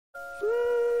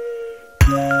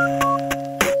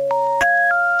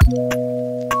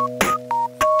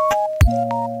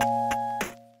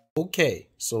Okay,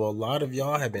 so a lot of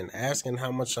y'all have been asking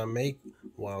how much I make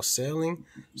while sailing,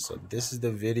 so this is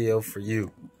the video for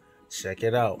you. Check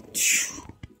it out.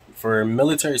 For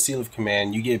Military Seal of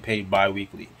Command, you get paid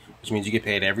bi-weekly, which means you get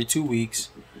paid every 2 weeks,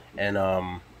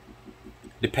 and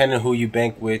depending on who you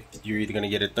bank with, you're either going to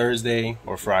get it Thursday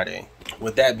or Friday.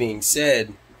 With that being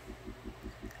said,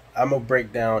 I'm going to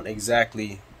break down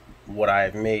exactly what I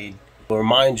have made. But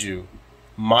remind you,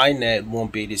 my net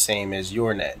won't be the same as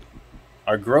your net.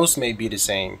 Our gross may be the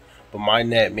same, but my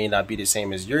net may not be the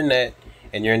same as your net,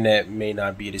 and your net may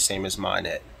not be the same as my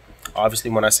net. Obviously,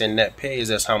 when I say net pays,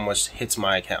 that's how much hits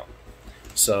my account.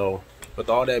 So, with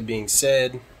all that being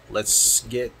said, let's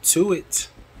get to it.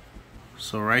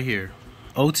 So right here,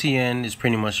 OTN is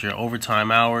pretty much your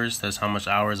overtime hours. That's how much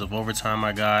hours of overtime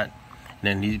I got.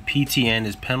 And then the PTN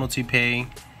is penalty pay.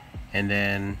 And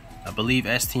then I believe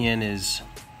STN is,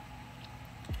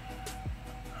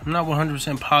 I'm not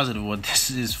 100% positive what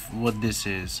this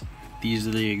is. These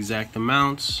are the exact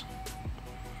amounts.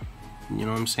 You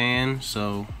know what I'm saying?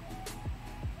 So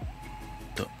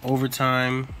the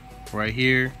overtime right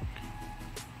here,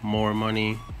 more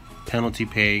money, penalty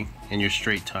pay, and your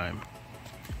straight time.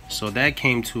 So that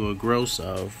came to a gross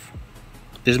of,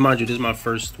 this, mind you, this is my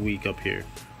first week up here.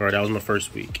 Or that was my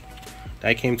first week.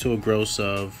 That came to a gross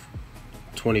of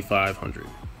 $2,500.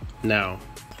 Now,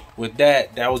 with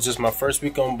that was just my first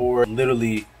week on board,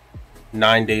 literally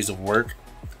 9 days of work.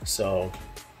 So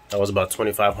that was about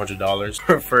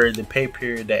 $2,500 for the pay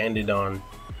period that ended on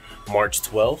March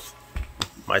 12th.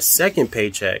 My second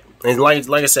paycheck, and like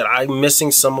I said, I'm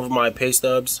missing some of my pay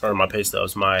stubs,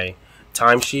 my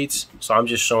timesheets. So I'm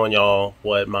just showing y'all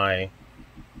what my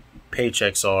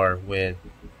paychecks are with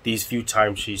these few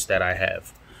timesheets that I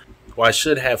have. Well, I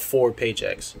should have 4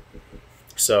 paychecks.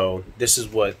 So this is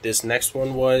what this next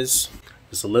one was.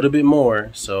 It's a little bit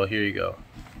more. So here you go.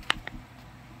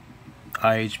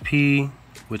 IHP,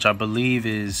 which I believe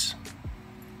is,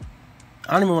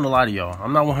 I don't even want to lie to y'all,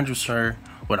 I'm not 100% sure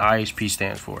what IHP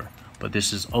stands for, but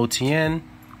this is OTN.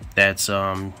 That's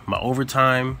my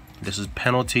overtime. This is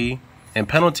penalty, and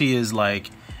penalty is like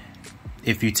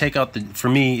if you take out the, for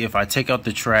me, if I take out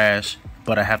the trash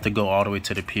but I have to go all the way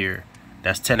to the pier,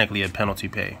 that's technically a penalty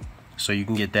pay. So you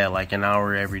can get that like an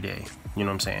hour every day, you know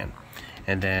what I'm saying?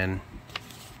 And then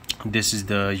this is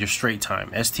your straight time.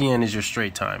 STN is your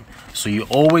straight time. So you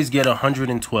always get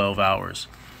 112 hours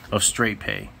of straight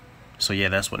pay. So yeah,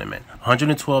 that's what it meant.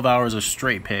 112 hours of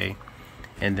straight pay.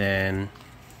 And then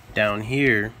down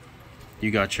here, you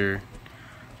got your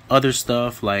other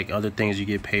stuff, like other things you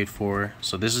get paid for.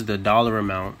 So this is the dollar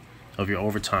amount of your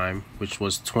overtime, which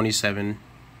was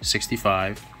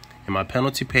 $27.65. And my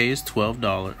penalty pay is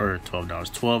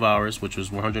 $12 hours, which was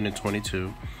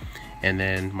 122. And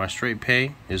then my straight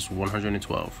pay is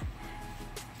 112.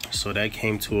 So that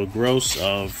came to a gross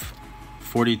of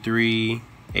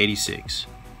 $43.86.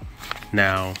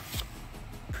 Now,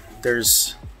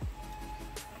 there's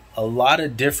a lot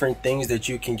of different things that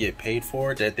you can get paid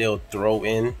for that they'll throw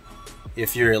in.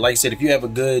 If you're, like I said, if you have a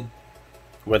good,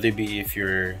 whether it be if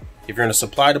you're in a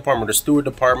supply department or steward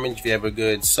department, if you have a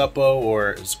good suppo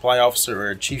or a supply officer or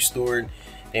a chief steward,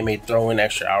 they may throw in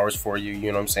extra hours for you, you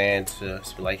know what I'm saying, to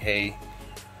be like, hey,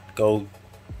 go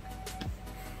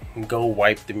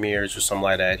wipe the mirrors or something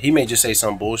like that. He may just say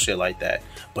some bullshit like that,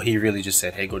 but he really just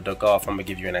said, hey, go duck off, I'm gonna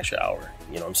give you an extra hour,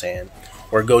 you know what I'm saying?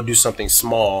 Or go do something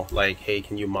small, like, hey,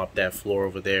 can you mop that floor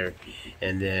over there,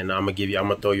 and then I'm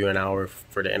gonna throw you an hour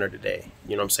for the end of the day,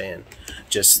 you know what I'm saying?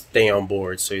 Just stay on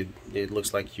board so it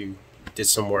looks like you did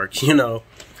some work, you know?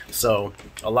 So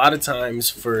a lot of times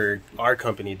for our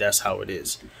company, that's how it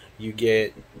is. You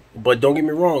get, but don't get me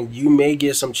wrong, you may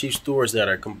get some chief stewards that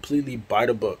are completely by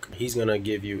the book. He's gonna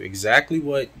give you exactly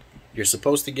what you're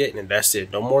supposed to get, and that's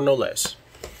it, no more, no less.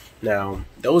 Now,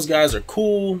 those guys are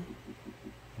cool,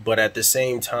 but at the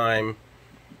same time,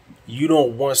 you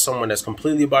don't want someone that's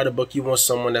completely by the book. You want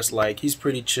someone that's like, he's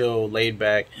pretty chill, laid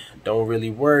back, don't really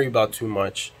worry about too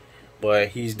much, but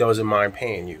he doesn't mind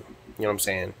paying you. You know what I'm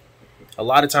saying? A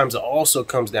lot of times it also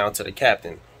comes down to the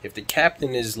captain. If the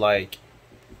captain is like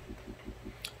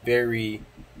very,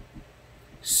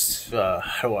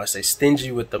 how do I say,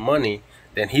 stingy with the money,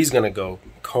 then he's gonna go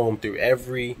comb through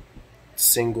every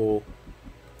single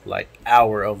like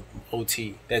hour of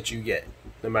OT that you get.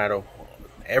 No matter,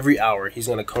 every hour he's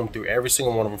gonna comb through every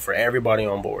single one of them for everybody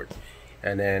on board.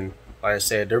 And then, like I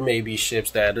said, there may be ships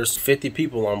that there's 50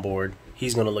 people on board.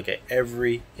 He's gonna look at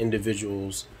every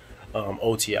individual's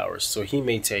OT hours. So he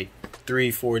may take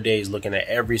 3-4 days looking at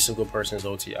every single person's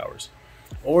OT hours.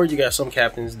 Or you got some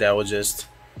captains that will just,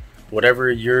 whatever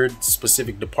your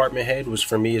specific department head, which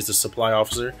for me is the supply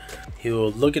officer,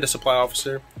 he'll look at the supply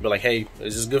officer, be like, hey,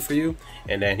 is this good for you?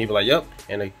 And then he'll be like, yep,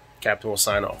 and the captain will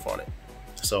sign off on it.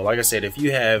 So like I said, if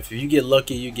you get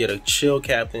lucky, you get a chill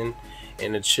captain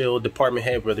and a chill department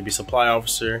head, whether it be supply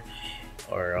officer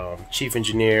or chief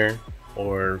engineer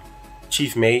or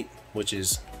chief mate, which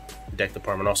is deck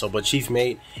department also, but chief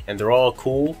mate, and they're all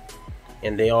cool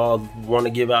and they all want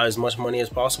to give out as much money as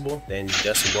possible, then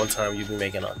that's the one time you'll be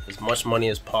making as much money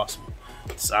as possible.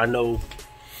 So I know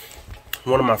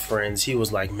one of my friends, he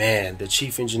was like, man, the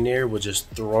chief engineer was just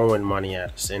throwing money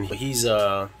at us, and he's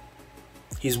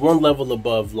one level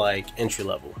above like entry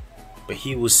level, but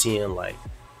he was seeing like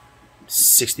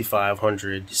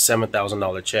 $6,500,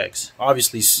 $7,000 checks,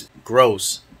 obviously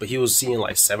gross, but he was seeing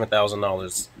like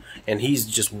 $7,000, and he's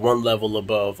just one level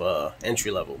above entry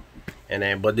level. And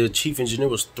then, but the chief engineer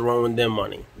was throwing them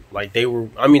money. Like they were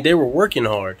working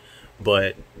hard,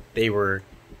 but they were,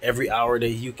 every hour that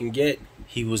you can get,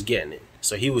 he was getting it.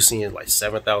 So he was seeing like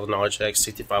 $7,000 checks,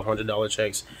 $6,500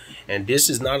 checks. And this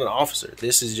is not an officer.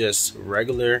 This is just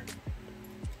regular,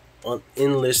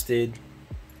 enlisted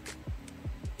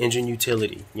engine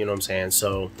utility. You know what I'm saying?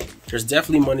 So there's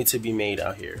definitely money to be made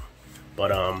out here.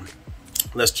 But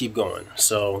let's keep going.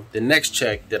 So the next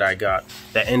check that I got,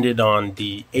 that ended on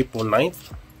the April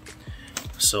 9th.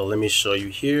 So let me show you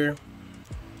here.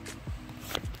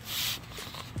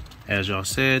 As y'all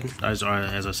said, as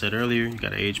I said earlier, you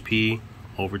got HP,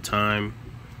 overtime,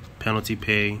 penalty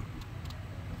pay,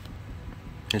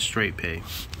 and straight pay.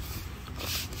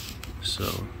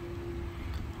 So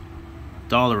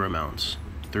dollar amounts,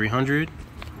 $300.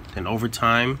 Then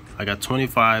overtime, I got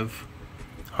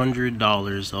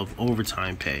 $2,500 of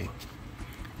overtime pay,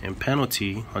 and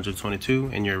penalty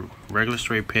 $122, and your regular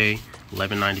straight pay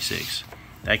 $11.96.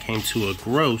 That came to a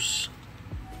gross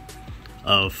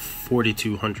of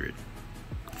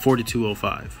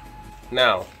 $4,205.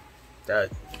 Now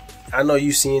that I know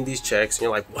you seeing these checks and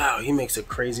you're like, wow, he makes a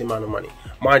crazy amount of money.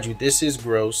 Mind you, this is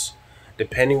gross.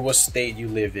 Depending what state you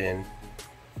live in,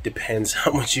 depends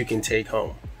how much you can take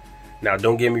home. Now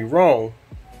don't get me wrong,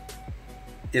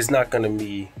 it's not going to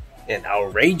be an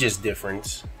outrageous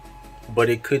difference, but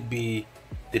it could be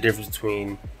the difference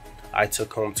between I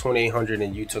took home $2,800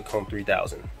 and you took home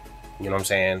 $3,000. You know what I'm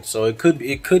saying? So it could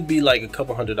be like a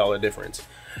couple $100 difference.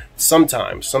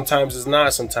 Sometimes it's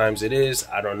not, sometimes it is.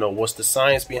 I don't know what's the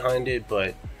science behind it,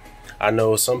 but I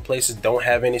know some places don't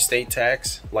have any state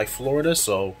tax like Florida,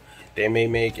 so they may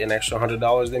make an extra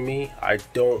 $100 than me. I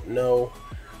don't know.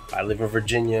 I live in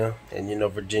Virginia, and you know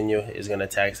Virginia is gonna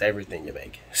tax everything you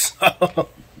make. So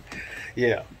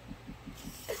yeah.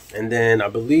 And then I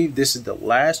believe this is the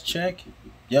last check.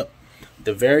 Yep.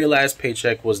 The very last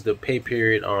paycheck was the pay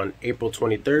period on April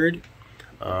 23rd.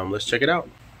 Let's check it out.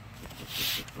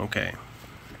 Okay.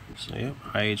 So yep,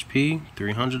 IHP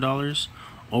 $300,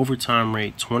 overtime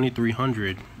rate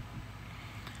 $2,300,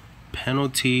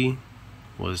 penalty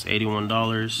was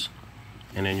 $81,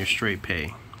 and then your straight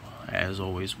pay, as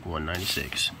always,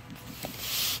 $196.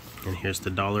 And here's the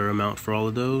dollar amount for all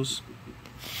of those.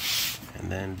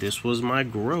 And then this was my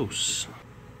gross.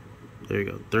 There you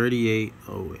go,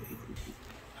 $38.08.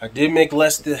 I did make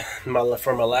less than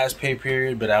for my last pay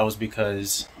period, but that was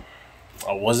because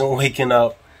I wasn't waking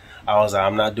up. I was like,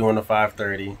 I'm not doing the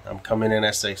 5:30. I'm coming in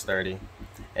at 6:30,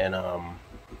 and I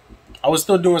was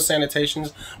still doing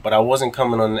sanitations, but I wasn't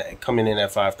coming in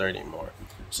at 5:30 anymore.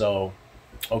 So,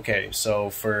 okay, so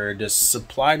for the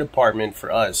supply department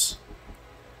for us,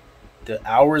 the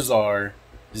hours are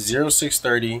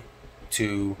 06:30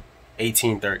 to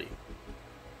 18:30.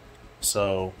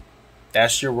 So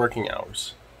that's your working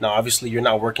hours. Now, obviously, you're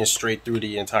not working straight through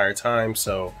the entire time.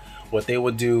 So what they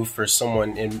would do for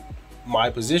someone in my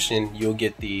position, you'll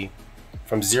get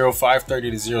from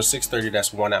 05:30 to 06:30,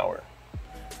 that's 1 hour.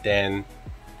 Then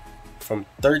from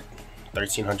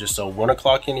 1300, so 1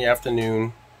 o'clock in the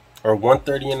afternoon, or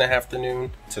 1:30 in the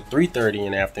afternoon to 3:30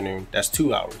 in the afternoon, that's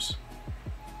 2 hours.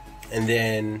 And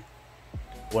then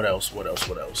what else?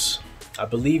 I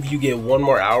believe you get one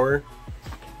more hour,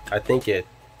 I think at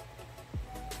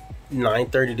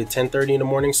 9:30 to 10:30 in the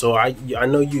morning. So I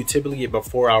know you typically get about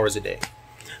 4 hours a day.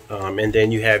 And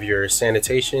then you have your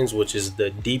sanitations, which is the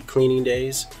deep cleaning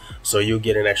days. So you'll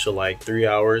get an extra like 3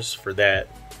 hours for that.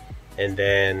 And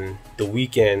then the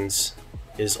weekends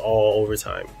is all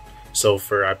overtime. So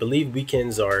I believe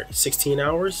weekends are 16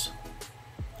 hours.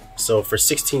 So for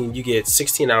 16, you get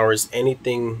 16 hours.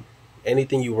 Anything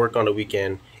you work on the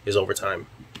weekend is overtime.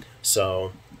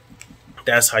 So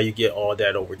that's how you get all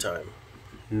that overtime.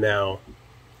 Now,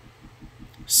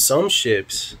 some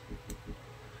ships,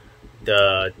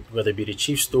 the whether it be the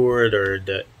chief steward or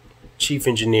the chief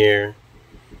engineer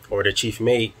or the chief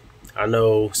mate. I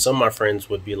know some of my friends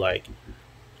would be like,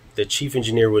 the chief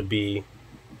engineer would be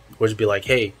like,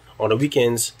 hey, on the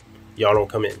weekends, y'all don't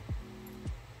come in.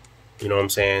 You know what I'm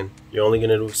saying? You're only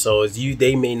gonna do so as you.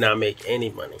 They may not make any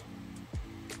money.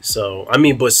 So I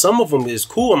mean, but some of them is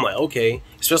cool. I'm like, okay,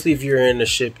 especially if you're in a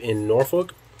ship in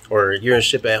Norfolk or you're in a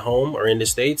ship at home or in the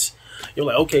States. You're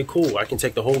like, okay, cool. I can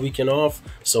take the whole weekend off.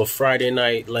 So Friday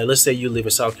night, like let's say you live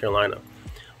in South Carolina,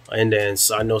 and then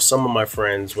so I know some of my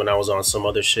friends when I was on some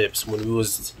other ships when we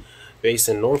was based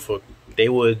in Norfolk, they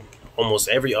would almost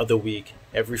every other week,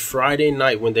 every Friday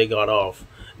night when they got off,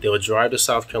 they would drive to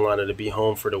South Carolina to be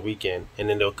home for the weekend, and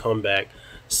then they'll come back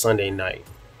Sunday night,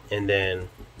 and then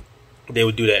they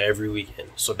would do that every weekend.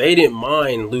 So they didn't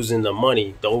mind losing the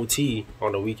money, the OT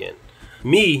on the weekend.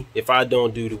 Me, if I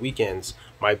don't do the weekends,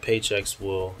 my paychecks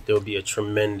there'll be a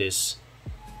tremendous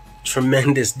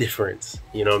difference.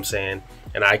 You know what I'm saying?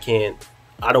 And I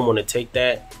don't want to take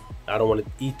that. I don't want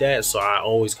to eat that. So I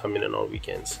always come in on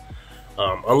weekends.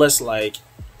 Unless like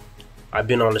I've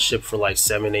been on the ship for like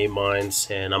 7-8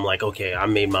 months and I'm like, okay, I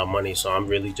made my money. So I'm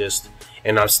really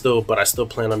I still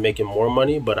plan on making more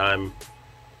money, but I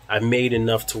made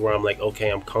enough to where I'm like, okay,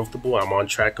 I'm comfortable. I'm on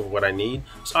track of what I need.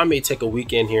 So I may take a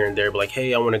weekend here and there, but like,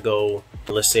 hey, I want to go,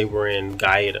 let's say we're in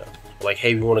Gaeta. Like,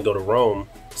 hey, we want to go to Rome.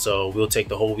 So we'll take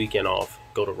the whole weekend off,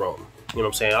 go to Rome. You know what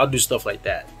I'm saying? I'll do stuff like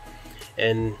that.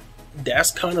 And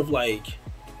that's kind of like,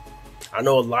 I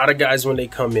know a lot of guys when they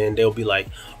come in, they'll be like,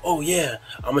 oh yeah,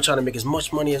 I'm gonna try to make as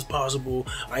much money as possible.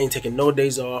 I ain't taking no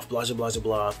days off, blah, blah, blah,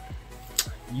 blah.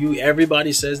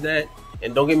 Everybody says that.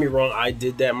 And don't get me wrong, I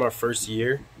did that my first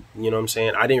year. You know what I'm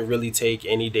saying? I didn't really take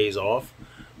any days off.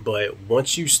 But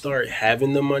once you start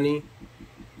having the money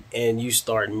and you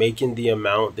start making the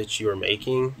amount that you're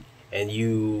making and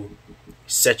you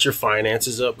set your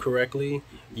finances up correctly,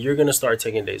 you're going to start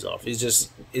taking days off. It's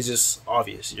just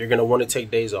obvious. You're going to want to take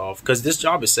days off because this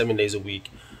job is 7 days a week.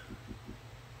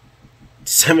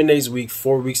 7 days a week,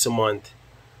 4 weeks a month.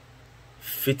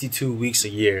 52 weeks a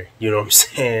year, you know what I'm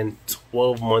saying?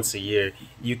 12 months a year.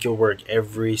 You can work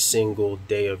every single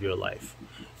day of your life,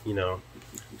 you know?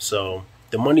 So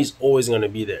the money's always going to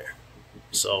be there.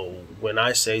 So when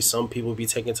I say some people be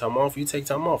taking time off, you take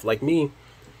time off. Like me,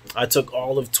 I took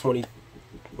all of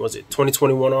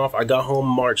 2021 off. I got home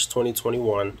March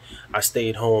 2021. I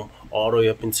stayed home all the way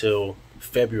up until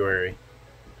February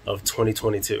of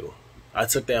 2022. I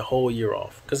took that whole year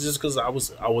off because I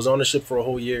was on the ship for a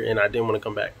whole year and I didn't want to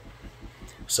come back.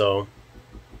 So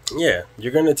yeah,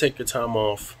 you're gonna take your time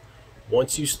off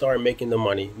once you start making the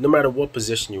money, no matter what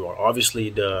position you are. Obviously,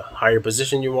 the higher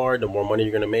position you are, the more money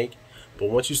you're gonna make. But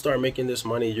once you start making this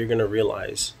money, you're gonna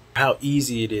realize how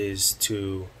easy it is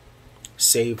to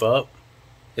save up,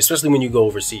 especially when you go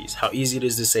overseas. How easy it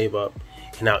is to save up,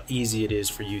 and how easy it is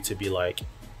for you to be like,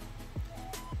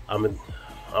 I'm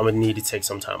gonna need to take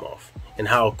some time off, and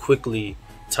how quickly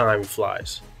time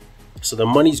flies. So the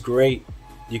money's great.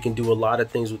 You can do a lot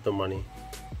of things with the money,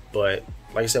 but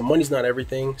like I said, money's not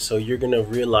everything. So you're gonna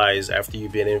realize after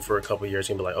you've been in for a couple of years,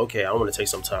 you're gonna be like, okay, I want to take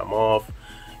some time off.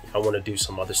 I want to do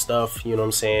some other stuff. You know what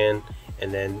I'm saying?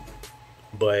 And then,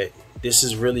 but this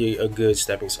is really a good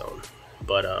stepping stone.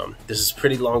 But this is a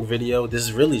pretty long video. This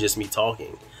is really just me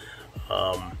talking.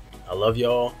 I love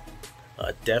y'all.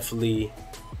 Definitely.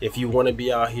 If you want to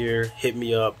be out here, hit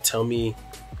me up, tell me,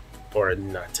 or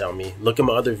not tell me, look at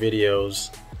my other videos,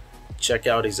 check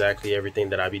out exactly everything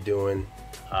that I be doing.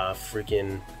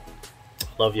 Freaking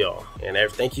love y'all. And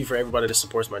thank you for everybody that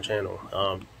supports my channel.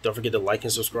 Don't forget to like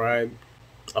and subscribe.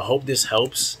 I hope this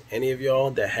helps any of y'all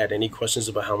that had any questions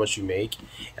about how much you make.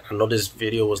 And I know this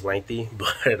video was lengthy,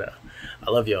 but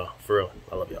I love y'all, for real.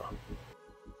 I love y'all.